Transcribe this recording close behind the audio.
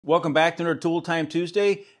Welcome back to another Tool Time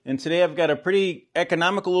Tuesday, and today I've got a pretty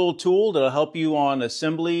economical little tool that'll help you on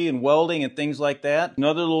assembly and welding and things like that.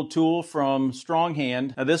 Another little tool from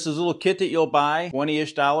Stronghand. Now this is a little kit that you'll buy,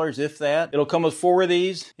 $20-ish, if that. It'll come with 4 of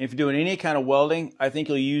these. If you're doing any kind of welding, I think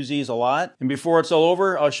you'll use these a lot. And before it's all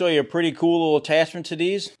over, I'll show you a pretty cool little attachment to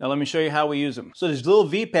these. Now let me show you how we use them. So these little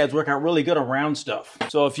V-pads work out really good on round stuff.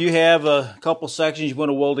 So if you have a couple sections you want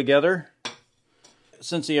to weld together,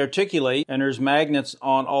 since they articulate and there's magnets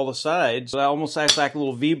on all the sides, it almost acts like a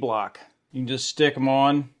little V-block. You can just stick them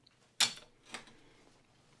on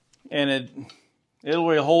and it'll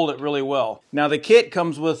really hold it really well. Now the kit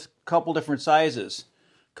comes with a couple different sizes.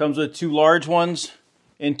 Comes with 2 large ones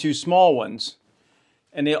and 2 small ones.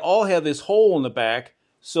 And they all have this hole in the back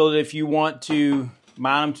so that if you want to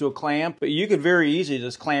mount them to a clamp, but you could very easily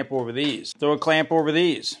just clamp over these. Throw a clamp over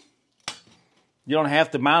these. You don't have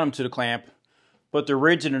to mount them to the clamp, but they're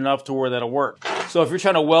rigid enough to where that'll work. So if you're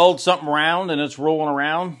trying to weld something round and it's rolling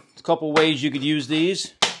around, there's a couple ways you could use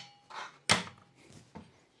these.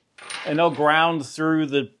 And they'll ground through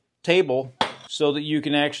the table so that you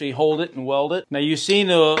can actually hold it and weld it. Now you've seen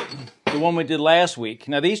the one we did last week.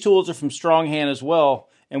 Now these tools are from Stronghand as well,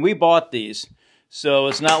 and we bought these. So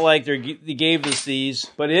it's not like they gave us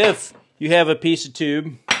these, but if you have a piece of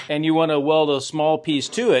tube and you want to weld a small piece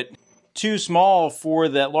to it, too small for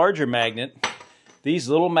that larger magnet, these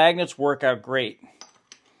little magnets work out great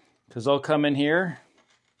because they'll come in here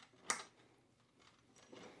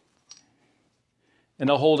and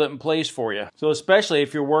they'll hold it in place for you. So especially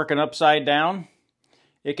if you're working upside down,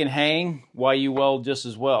 it can hang while you weld just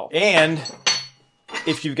as well. And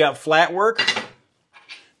if you've got flat work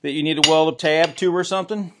that you need to weld a tab to or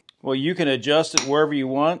something, well, you can adjust it wherever you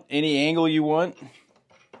want, any angle you want.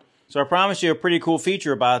 So I promise you a pretty cool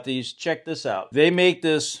feature about these. Check this out. They make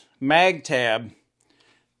this mag tab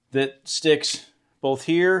that sticks both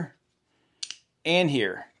here and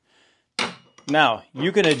here. Now,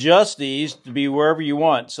 you can adjust these to be wherever you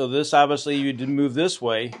want. So this, obviously, you would move this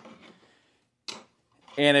way.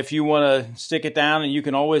 And if you want to stick it down, and you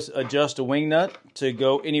can always adjust a wing nut to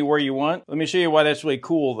go anywhere you want. Let me show you why that's really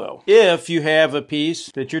cool, though. If you have a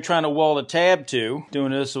piece that you're trying to weld a tab to,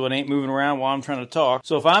 doing this so it ain't moving around while I'm trying to talk.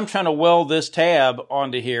 So if I'm trying to weld this tab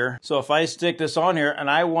onto here, so if I stick this on here and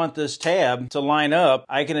I want this tab to line up,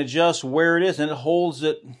 I can adjust where it is and it holds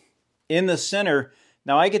it in the center.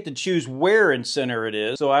 Now I get to choose where in center it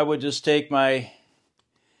is. So I would just take my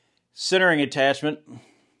centering attachment,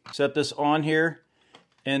 set this on here,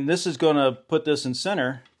 and this is going to put this in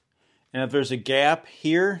center. And if there's a gap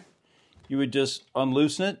here, you would just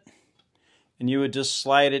unloosen it and you would just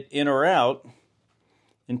slide it in or out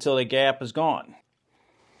until the gap is gone.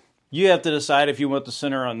 You have to decide if you want the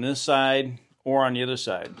center on this side or on the other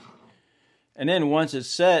side. And then once it's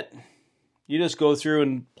set, you just go through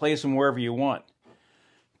and place them wherever you want.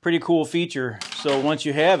 Pretty cool feature. So once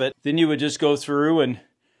you have it, then you would just go through and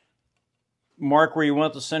mark where you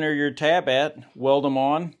want the center of your tab at, weld them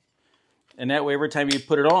on, and that way every time you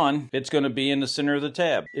put it on, it's going to be in the center of the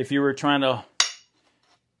tab. If you were trying to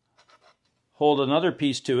hold another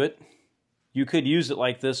piece to it, you could use it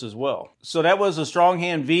like this as well. So that was the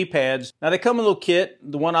Stronghand V-pads. Now they come in a little kit,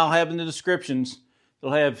 the one I'll have in the descriptions.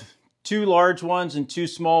 They'll have 2 large ones and 2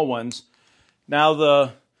 small ones. Now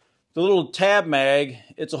the little tab mag,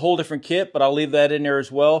 it's a whole different kit, but I'll leave that in there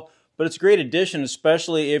as well. But it's a great addition,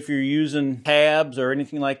 especially if you're using tabs or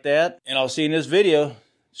anything like that. And I'll see you in this video,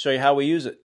 show you how we use it.